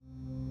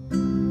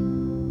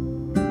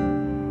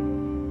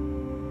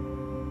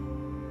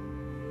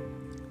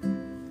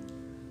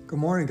Good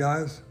morning,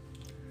 guys.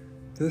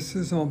 This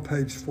is on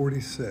page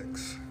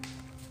 46.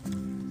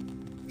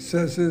 It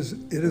says,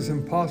 it is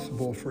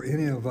impossible for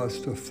any of us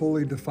to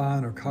fully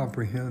define or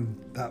comprehend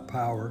that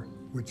power,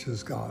 which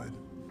is God.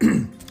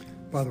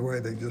 By the way,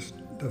 they just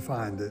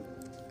defined it.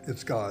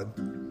 It's God.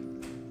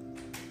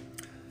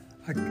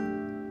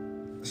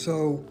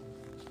 So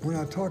when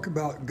I talk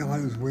about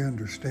God as we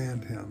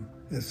understand him,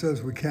 it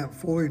says we can't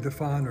fully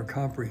define or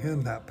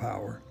comprehend that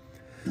power.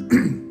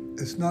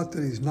 It's not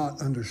that he's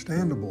not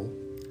understandable.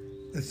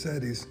 It's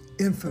that he's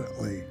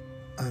infinitely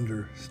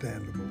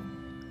understandable,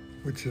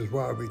 which is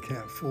why we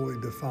can't fully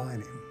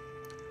define him.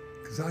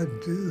 Because I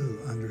do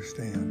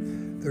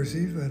understand. There's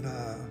even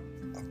a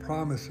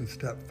promise in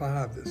step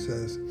 5 that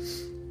says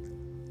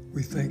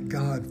we thank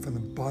God from the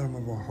bottom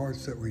of our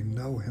hearts that we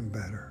know him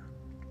better.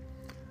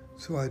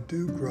 So I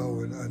do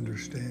grow in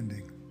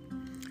understanding.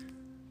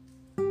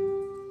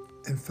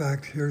 In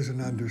fact, here's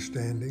an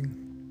understanding.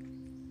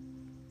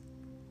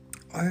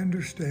 I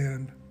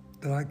understand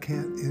that I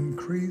can't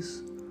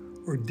increase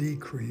or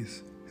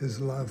decrease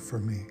his love for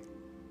me,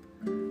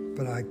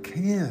 but I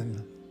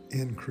can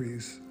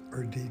increase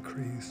or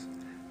decrease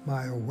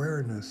my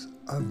awareness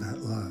of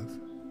that love.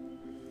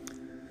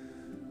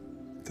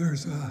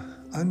 There's an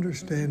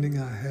understanding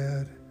I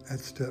had at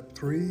step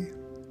 3,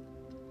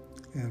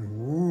 and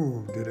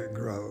woo, did it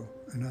grow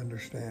in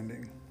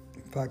understanding.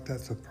 In fact,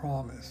 that's a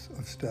promise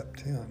of step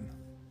 10.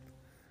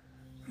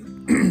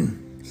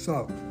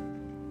 So,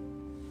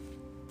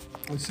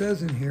 it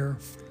says in here,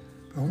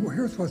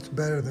 here's what's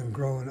better than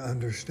growing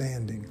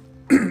understanding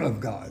of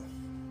God.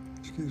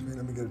 Excuse me,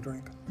 let me get a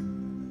drink.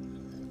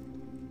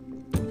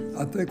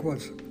 I think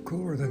what's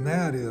cooler than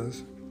that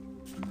is,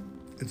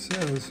 it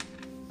says,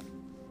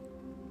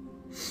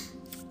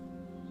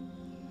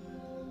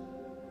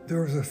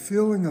 there was a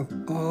feeling of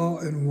awe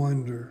and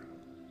wonder.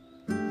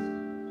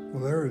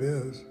 Well, there it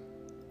is.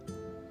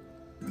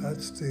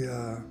 That's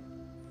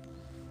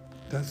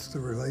the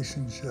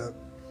relationship.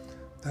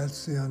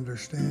 That's the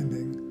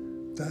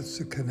understanding. That's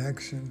the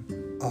connection.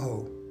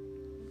 Oh,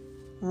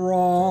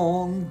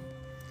 wrong.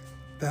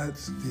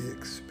 That's the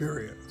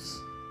experience.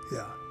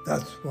 Yeah,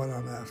 that's what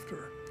I'm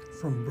after.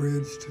 From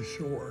bridge to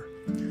shore.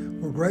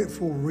 We're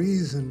grateful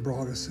reason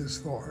brought us this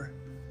far,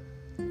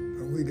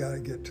 but we got to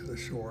get to the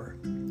shore,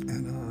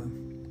 and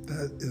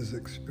that is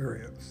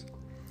experience.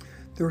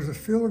 There was a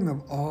feeling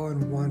of awe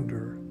and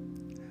wonder,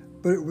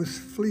 but it was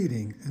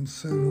fleeting and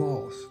soon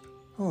lost.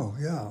 Oh,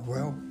 yeah,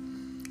 well,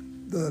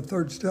 the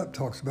third step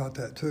talks about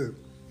that too.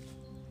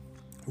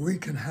 We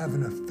can have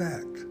an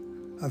effect.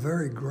 A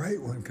very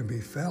great one can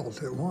be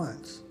felt at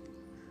once,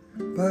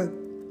 but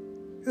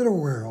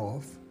it'll wear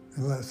off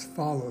unless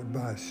followed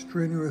by a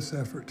strenuous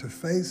effort to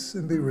face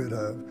and be rid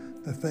of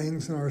the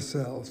things in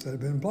ourselves that have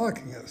been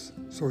blocking us.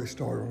 So we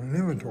start on an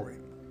inventory.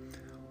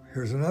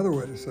 Here's another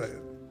way to say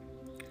it.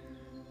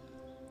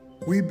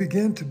 We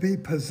begin to be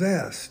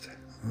possessed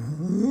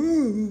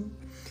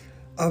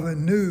of a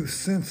new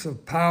sense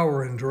of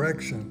power and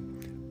direction,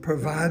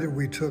 provided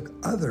we took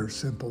other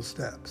simple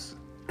steps.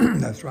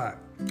 That's right.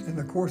 And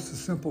of course, the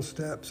simple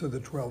steps are the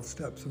 12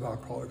 steps of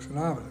Alcoholics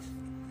Anonymous,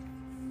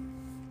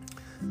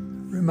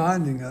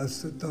 reminding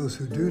us that those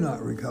who do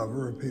not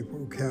recover are people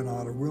who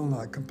cannot or will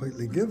not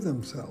completely give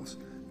themselves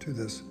to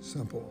this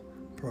simple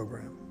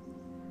program.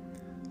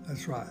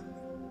 That's right.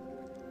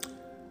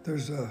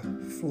 There's a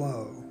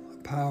flow, a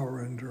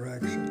power and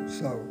direction.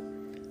 So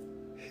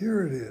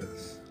here it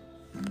is.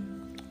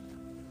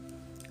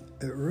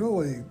 It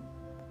really,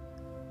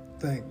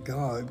 thank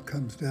God,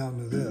 comes down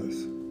to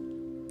this.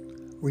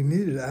 We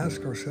needed to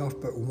ask ourselves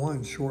but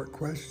one short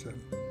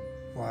question.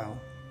 Wow.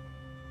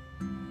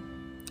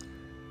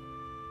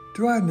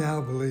 Do I now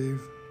believe,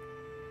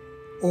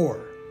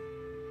 or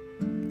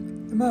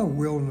am I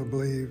willing to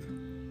believe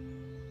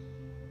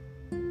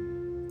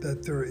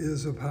that there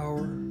is a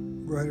power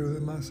greater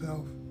than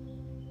myself?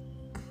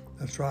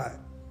 That's right.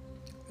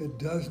 It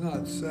does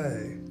not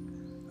say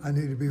I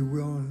need to be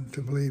willing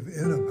to believe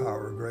in a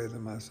power greater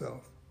than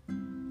myself.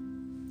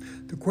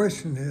 The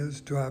question is,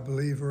 do I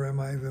believe, or am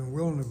I even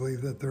willing to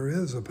believe that there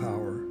is a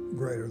power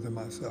greater than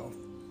myself?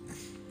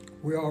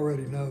 We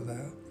already know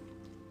that.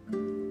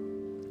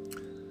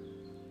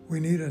 We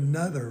need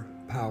another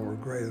power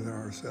greater than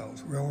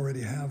ourselves. We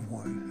already have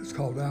one. It's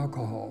called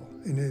alcohol,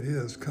 and it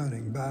is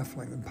cunning,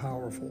 baffling, and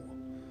powerful.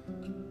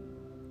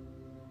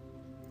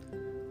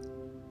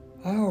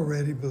 I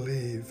already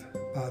believe,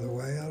 by the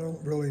way. I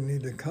don't really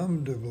need to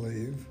come to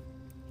believe.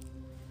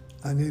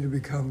 I need to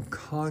become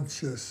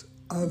conscious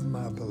of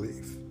my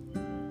belief.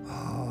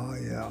 Ah,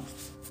 yeah.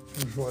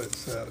 Here's what it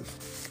says.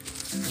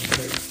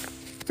 Okay.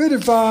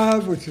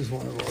 55, which is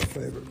one of our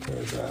favorite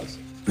paragraphs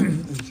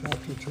in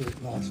chapter 2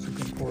 of Gnostic,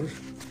 of course.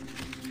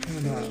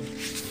 And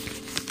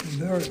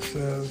there it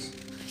says,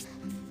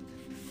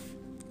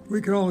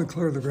 we can only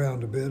clear the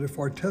ground a bit if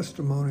our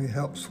testimony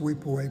helps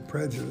sweep away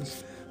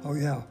prejudice. Oh,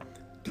 yeah.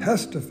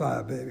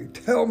 Testify, baby.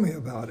 Tell me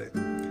about it.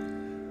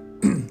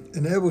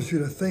 Enables you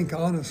to think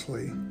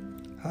honestly.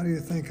 How do you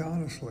think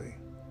honestly?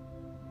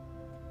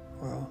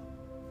 Well,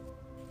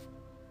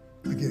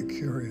 I get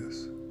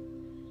curious.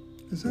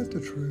 Is that the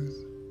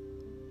truth?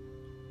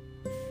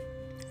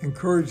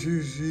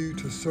 Encourages you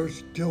to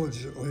search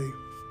diligently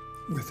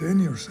within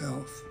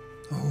yourself.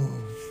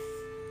 Oh,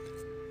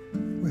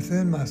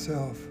 within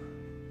myself.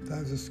 That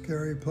was a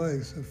scary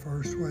place at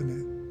first, wasn't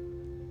it?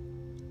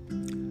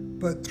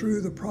 But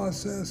through the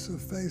process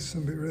of face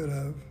and be rid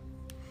of,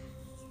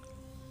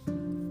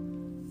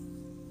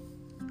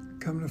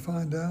 come to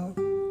find out,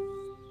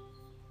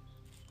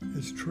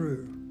 it's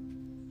true.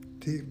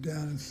 Deep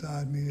down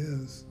inside me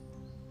is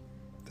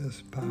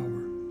this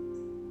power,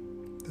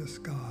 this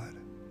God.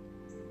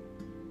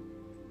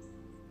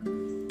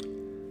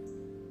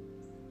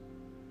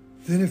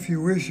 Then if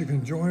you wish, you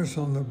can join us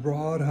on the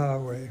broad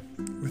highway.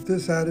 With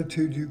this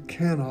attitude, you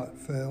cannot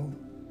fail.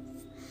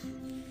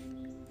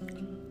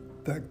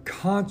 The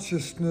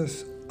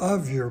consciousness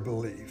of your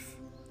belief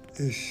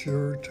is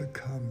sure to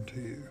come to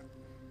you.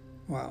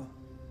 Wow.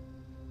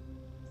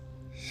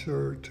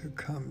 Sure to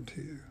come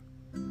to you.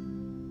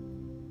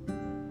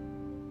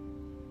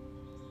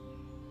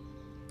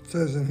 It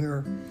says in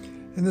here,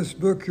 in this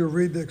book, you'll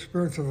read the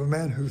experience of a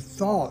man who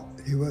thought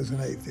he was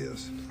an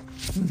atheist.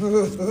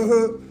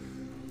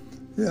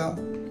 Yeah.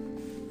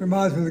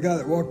 Reminds me of the guy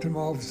that walked in my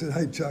office and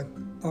said, "Hey, Chuck,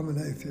 I'm an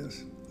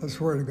atheist. I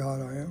swear to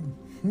God I am."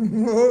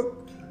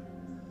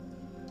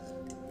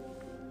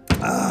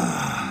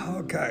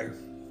 Okay.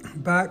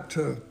 Back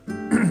to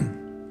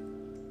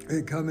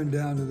it coming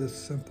down to this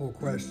simple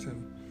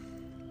question.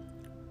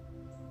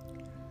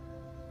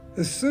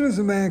 As soon as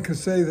a man can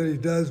say that he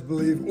does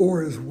believe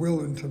or is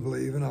willing to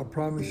believe, and I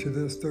promise you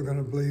this, they're going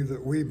to believe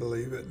that we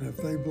believe it. And if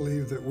they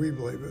believe that we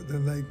believe it,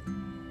 then they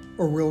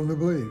are willing to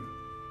believe.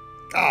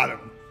 Got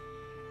him.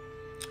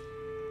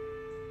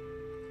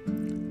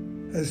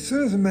 As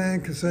soon as a man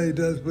can say he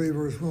does believe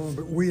or is willing,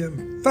 but we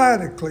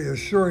emphatically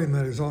assure him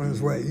that he's on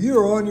his way.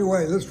 You're on your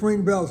way. Let's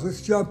ring bells. Let's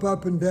jump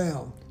up and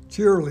down.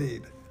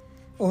 Cheerlead.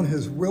 On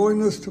his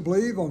willingness to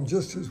believe, on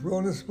just his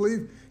willingness to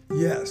believe?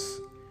 Yes.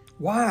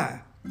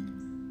 Why?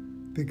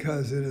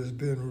 Because it has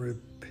been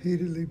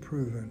repeatedly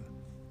proven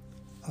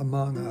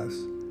among us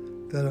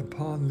that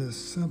upon this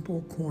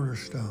simple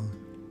cornerstone,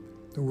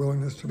 the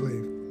willingness to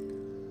believe,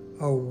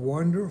 a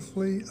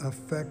wonderfully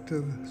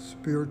effective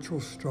spiritual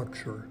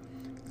structure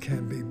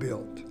can be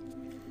built.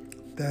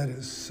 That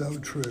is so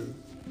true.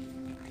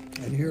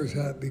 And here's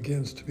how it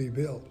begins to be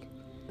built.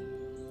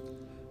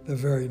 The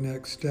very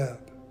next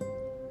step.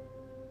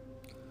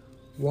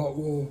 What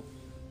will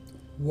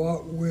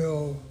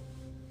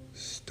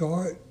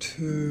start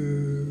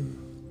to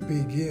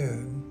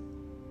begin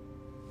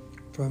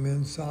from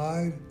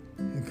inside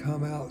and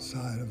come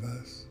outside of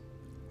us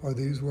are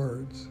these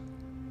words.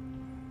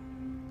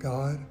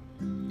 God,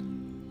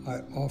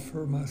 I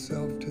offer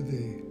myself to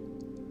thee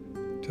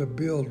to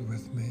build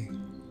with me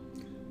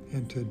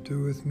and to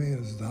do with me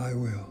as thy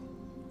will.